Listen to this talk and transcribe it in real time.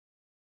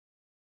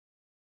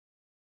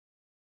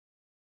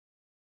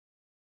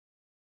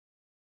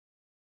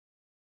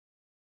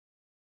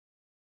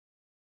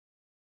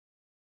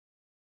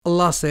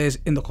Allah says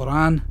in the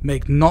Qur'an,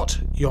 make not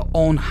your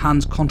own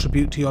hands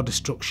contribute to your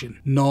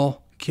destruction, nor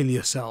kill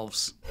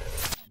yourselves.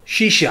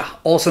 Shisha,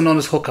 also known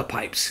as hookah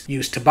pipes,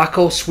 use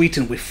tobacco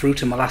sweetened with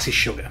fruit and molasses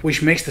sugar,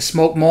 which makes the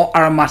smoke more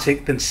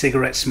aromatic than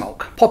cigarette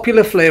smoke.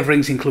 Popular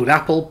flavourings include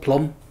apple,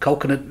 plum,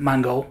 coconut,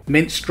 mango,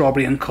 mint,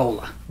 strawberry and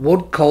cola.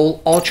 Wood,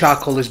 coal or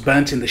charcoal is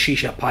burnt in the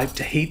shisha pipe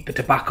to heat the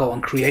tobacco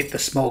and create the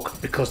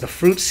smoke because the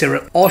fruit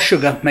syrup or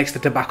sugar makes the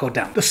tobacco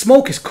damp. The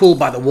smoke is cooled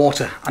by the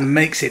water and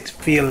makes it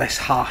feel less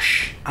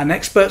harsh. And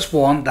experts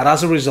warn that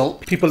as a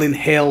result, people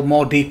inhale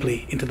more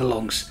deeply into the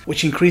lungs,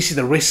 which increases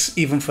the risks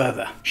even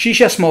further.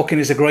 Shisha smoking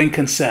is a growing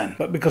concern,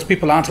 but because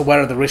people aren't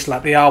aware of the risks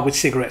like they are with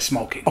cigarette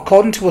smoking.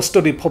 According to a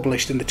study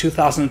published in the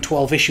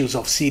 2012 issues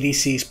of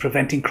CDC's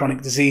Preventing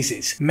Chronic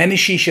Diseases, many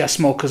shisha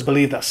smokers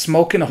believe that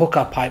smoking a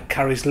hookah pipe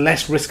carries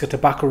less risk of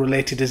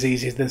tobacco-related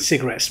diseases than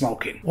cigarette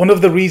smoking. One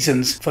of the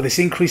reasons for this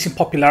increase in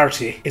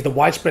popularity is the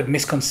widespread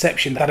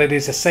misconception that it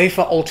is a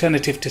safer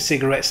alternative to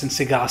cigarettes and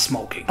cigar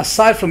smoking.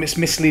 Aside from its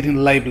misleading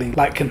labelling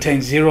like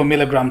contains 0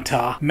 mg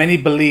tar, many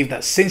believe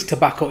that since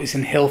tobacco is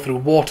inhaled through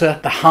water,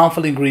 the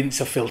harmful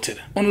ingredients are filtered.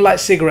 Unlike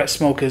cigarette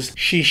smokers,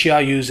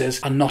 shisha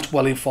users are not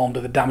well informed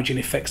of the damaging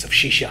effects of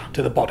shisha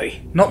to the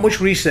body. Not much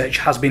research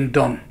has been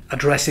done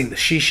addressing the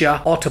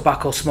shisha or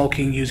tobacco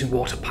smoking using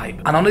water pipe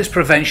and on its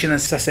prevention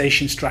and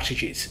cessation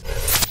strategies.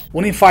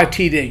 1 in 5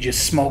 teenagers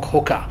smoke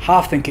hookah,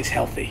 half think it's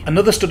healthy.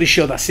 Another study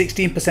showed that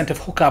 16% of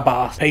hookah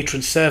bar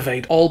patrons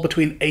surveyed, all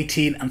between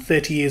 18 and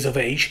 30 years of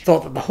age,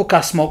 thought that the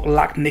hookah smoke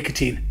lacked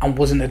nicotine and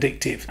wasn't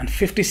addictive, and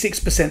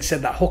 56%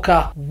 said that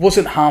hookah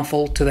wasn't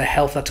harmful to their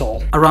health at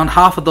all. Around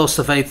half of those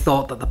surveyed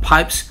thought that the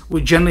pipes,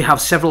 which generally have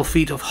several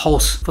feet of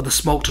hose for the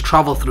smoke to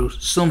travel through,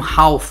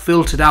 somehow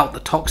filtered out the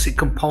toxic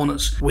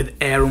components with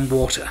air and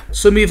water.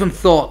 Some even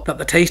thought that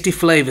the tasty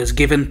flavours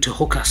given to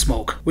hookah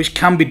smoke, which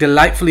can be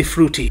delightfully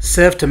fruity,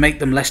 served to make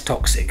them less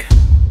toxic.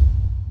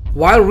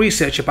 While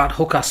research about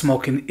hookah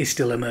smoking is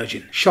still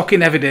emerging,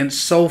 shocking evidence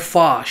so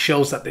far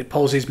shows that it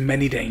poses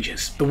many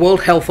dangers. The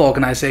World Health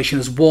Organization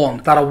has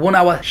warned that a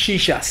 1-hour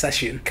shisha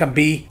session can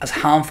be as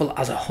harmful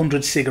as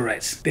 100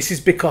 cigarettes. This is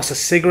because a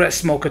cigarette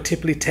smoker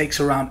typically takes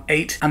around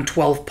 8 and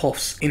 12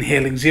 puffs,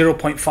 inhaling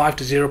 0.5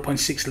 to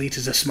 0.6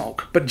 litres of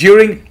smoke. But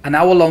during an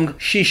hour-long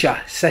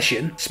shisha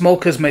session,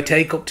 smokers may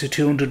take up to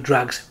 200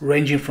 drags,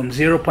 ranging from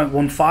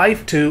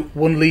 0.15 to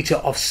 1 litre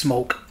of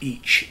smoke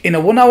each. In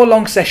a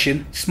 1-hour-long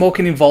session,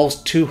 smoking involves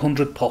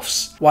 200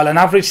 puffs, while an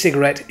average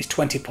cigarette is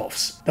 20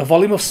 puffs. The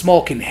volume of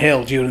smoke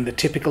inhaled during the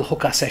typical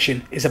hookah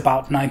session is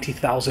about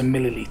 90,000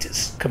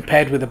 millilitres,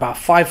 compared with about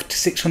 500 to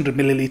 600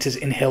 millilitres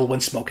inhaled when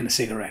smoking a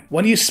cigarette.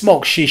 When you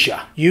smoke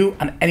shisha, you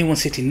and anyone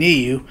sitting near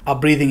you are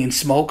breathing in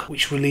smoke,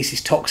 which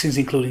releases toxins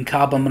including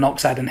carbon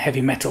monoxide and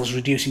heavy metals,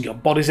 reducing your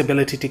body's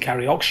ability to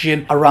carry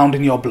oxygen around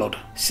in your blood.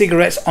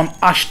 Cigarettes on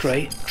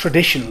ashtray,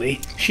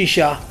 traditionally,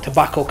 shisha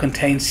tobacco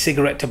contains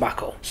cigarette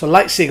tobacco. So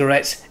like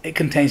cigarettes, it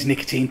contains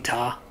nicotine,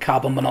 tar,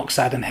 carbon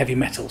monoxide and heavy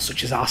metals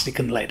such as arsenic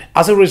and lead.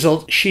 As a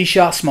result,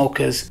 shisha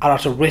smokers are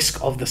at a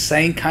risk of the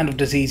same kind of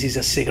diseases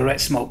as cigarette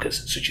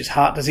smokers, such as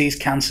heart disease,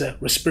 cancer,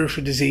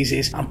 respiratory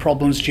diseases and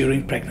problems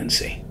during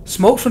pregnancy.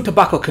 Smoke from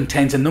tobacco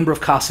contains a number of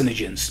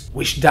carcinogens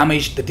which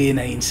damage the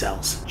DNA in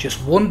cells.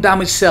 Just one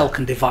damaged cell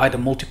can divide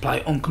and multiply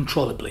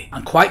uncontrollably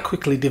and quite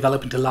quickly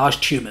develop into large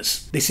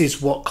tumours. This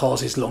is what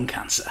causes lung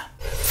cancer.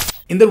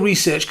 In the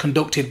research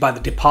conducted by the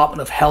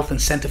Department of Health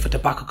and Centre for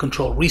Tobacco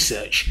Control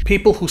Research,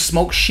 people who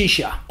smoke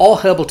shisha or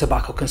herbal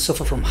tobacco can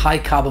suffer from high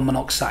carbon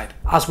monoxide.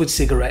 As with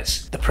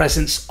cigarettes, the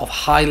presence of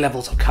high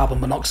levels of carbon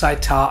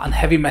monoxide, tar and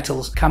heavy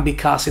metals can be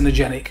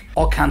carcinogenic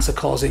or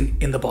cancer-causing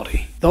in the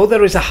body. Though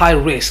there is a high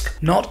risk,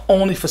 not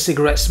only for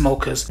cigarette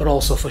smokers but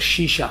also for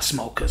shisha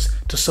smokers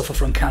to suffer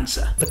from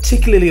cancer,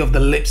 particularly of the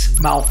lips,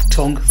 mouth,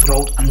 tongue,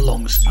 throat and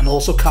lungs, and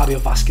also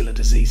cardiovascular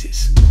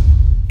diseases.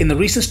 In the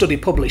recent study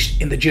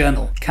published in the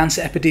journal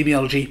Cancer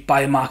Epidemiology,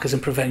 Biomarkers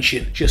and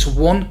Prevention, just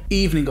one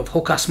evening of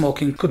hookah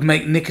smoking could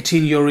make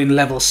nicotine urine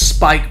levels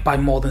spike by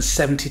more than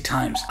 70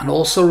 times and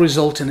also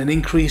result in an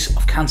increase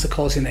of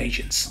cancer-causing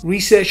agents.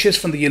 Researchers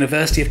from the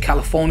University of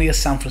California,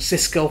 San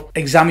Francisco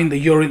examined the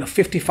urine of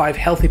 55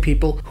 healthy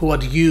people who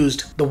had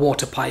used the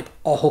water pipe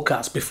or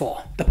hookahs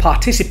before. The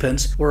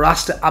participants were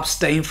asked to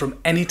abstain from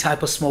any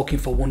type of smoking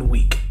for 1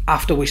 week,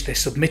 after which they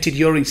submitted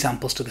urine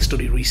samples to the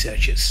study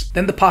researchers.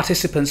 Then the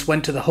participants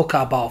went to the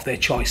hookah bar of their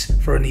choice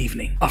for an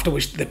evening, after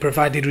which they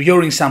provided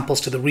urine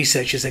samples to the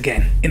researchers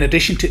again. In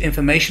addition to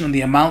information on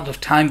the amount of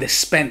time they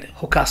spent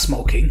hookah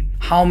smoking,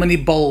 how many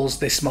bowls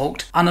they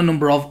smoked, and a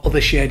number of other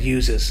shared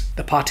users,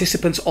 the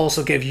participants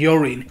also gave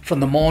urine from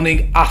the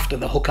morning after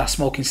the hookah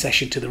smoking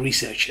session to the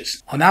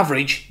researchers. On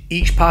average,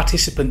 each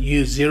participant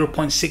used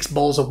 0.6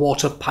 bowls of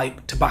water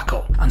pipe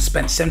tobacco and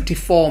spent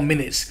 74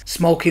 minutes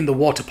smoking the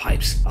water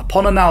pipes.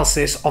 Upon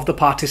analysis of the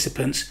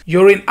participants,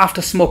 urine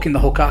after smoking the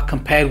hookah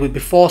compared with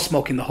before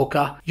smoking smoking the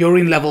hookah,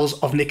 urine levels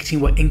of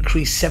nicotine were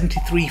increased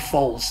 73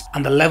 folds,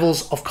 and the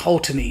levels of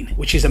cotinine,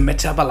 which is a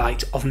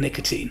metabolite of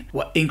nicotine,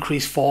 were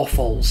increased 4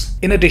 folds.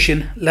 In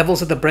addition,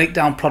 levels of the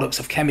breakdown products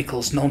of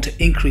chemicals known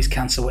to increase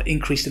cancer were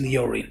increased in the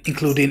urine,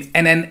 including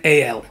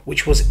NNAL,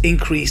 which was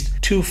increased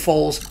 2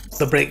 folds,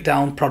 the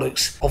breakdown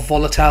products of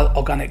volatile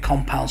organic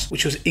compounds,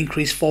 which was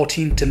increased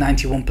 14 to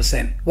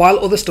 91%. While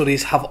other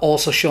studies have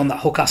also shown that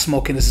hookah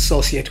smoking is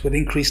associated with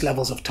increased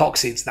levels of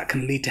toxins that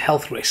can lead to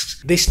health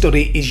risks, this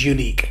study is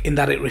unique in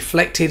that it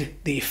reflected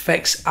the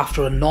effects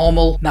after a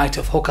normal night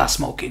of hookah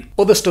smoking.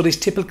 Other studies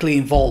typically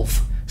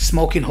involve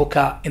smoking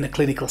hookah in a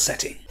clinical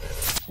setting.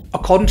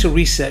 According to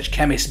research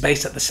chemists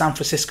based at the San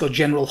Francisco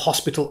General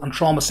Hospital and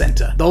Trauma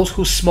Center, those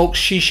who smoke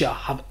shisha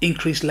have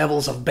increased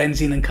levels of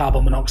benzene and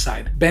carbon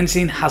monoxide.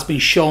 Benzene has been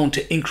shown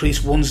to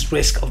increase one's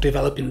risk of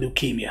developing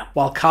leukemia,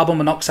 while carbon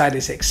monoxide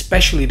is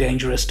especially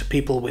dangerous to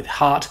people with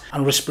heart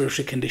and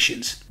respiratory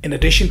conditions. In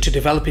addition to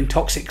developing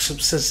toxic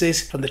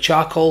substances from the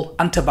charcoal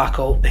and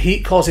tobacco, the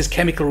heat causes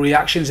chemical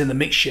reactions in the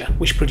mixture,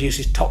 which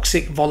produces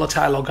toxic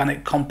volatile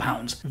organic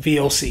compounds,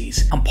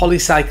 VOCs, and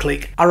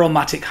polycyclic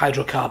aromatic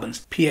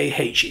hydrocarbons,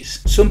 PAHs.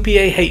 Some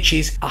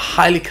PAHs are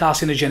highly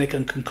carcinogenic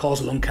and can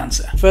cause lung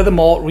cancer.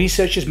 Furthermore,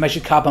 researchers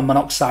measured carbon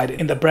monoxide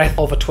in the breath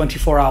over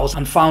 24 hours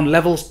and found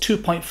levels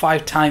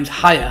 2.5 times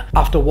higher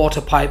after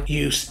water pipe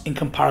use in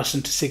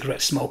comparison to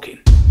cigarette smoking.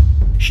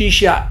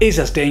 Shisha is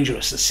as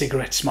dangerous as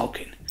cigarette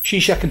smoking.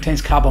 Shisha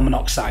contains carbon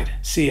monoxide,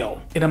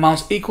 CO, in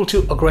amounts equal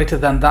to or greater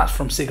than that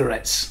from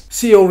cigarettes.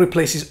 CO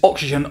replaces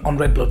oxygen on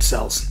red blood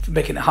cells,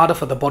 making it harder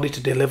for the body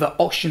to deliver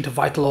oxygen to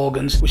vital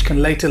organs, which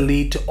can later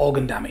lead to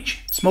organ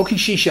damage. Smoking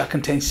shisha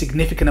contains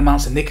significant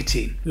amounts of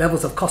nicotine,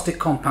 levels of caustic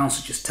compounds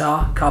such as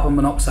tar, carbon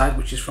monoxide,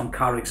 which is from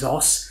car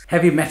exhausts,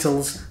 heavy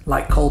metals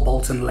like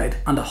cobalt and lead,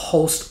 and a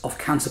host of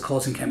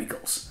cancer-causing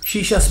chemicals.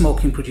 Shisha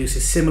smoking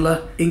produces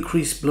similar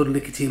increased blood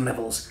nicotine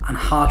levels and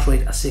heart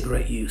rate as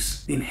cigarette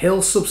use. The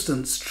inhaled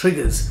substance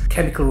triggers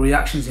chemical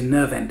reactions in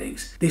nerve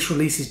endings. This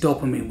releases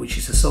dopamine, which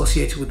is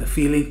associated with the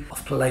feeling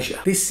of pleasure.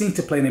 This seems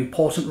to play an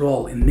important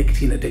role in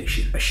nicotine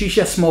addiction. A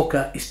shisha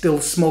smoker is still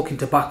smoking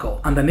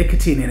tobacco, and the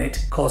nicotine in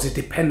it causes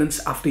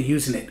dependence after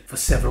using it for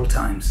several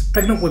times.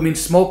 Pregnant women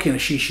smoking a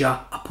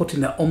shisha are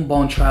putting their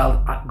unborn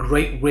child at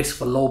great risk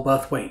for low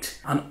birth weight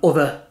and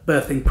other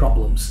birthing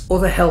problems.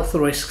 Other health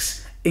risks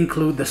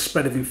include the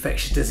spread of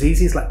infectious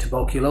diseases like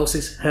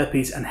tuberculosis,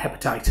 herpes, and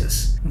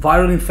hepatitis.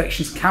 Viral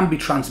infections can be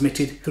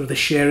transmitted through the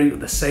sharing of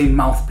the same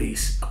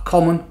mouthpiece, a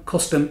common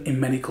custom in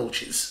many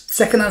cultures.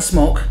 Secondhand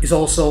smoke is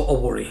also a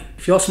worry.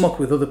 If you're smoking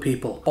with other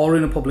people or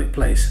in a public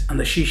place and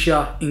the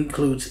shisha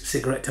includes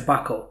cigarette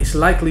tobacco, it's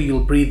likely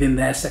you'll breathe in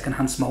their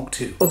secondhand smoke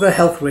too. Other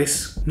health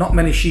risks: not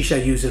many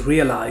shisha users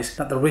realize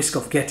that the risk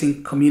of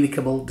getting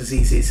communicable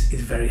diseases is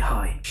very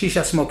high.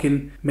 Shisha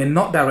smoking may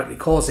not directly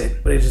cause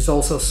it, but it is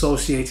also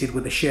associated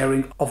with the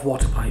sharing of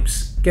water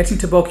pipes. Getting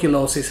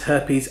tuberculosis,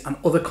 herpes, and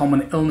other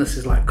common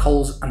illnesses like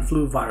colds and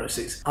flu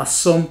viruses are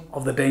some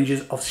of the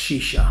dangers of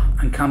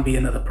shisha and can be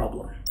another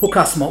problem.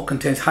 Hookah smoke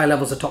contains high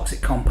levels of toxic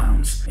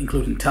compounds,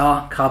 including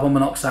tar, carbon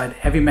monoxide,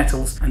 heavy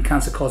metals, and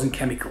cancer-causing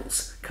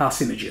chemicals,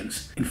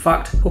 carcinogens. In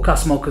fact, hookah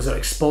smokers are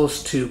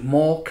exposed to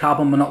more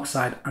carbon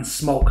monoxide and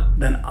smoke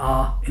than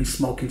are in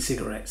smoking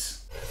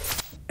cigarettes.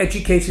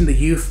 Educating the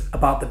youth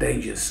about the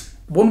dangers.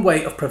 One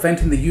way of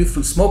preventing the youth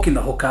from smoking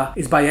the hookah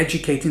is by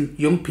educating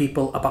young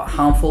people about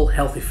harmful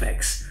health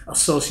effects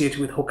associated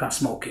with hookah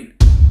smoking.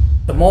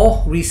 The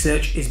more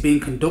research is being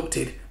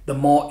conducted, the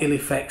more ill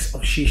effects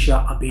of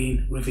shisha are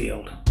being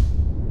revealed.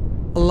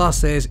 Allah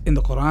says in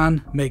the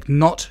Qur'an, "Make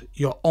not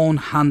your own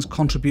hands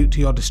contribute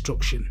to your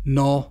destruction,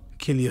 nor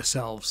kill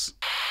yourselves."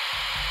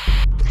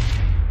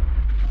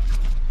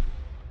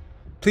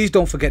 Please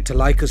don't forget to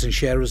like us and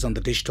share us on the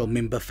Digital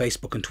Mimbar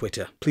Facebook and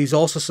Twitter. Please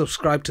also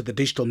subscribe to the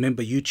Digital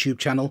Mimbar YouTube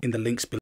channel in the links below.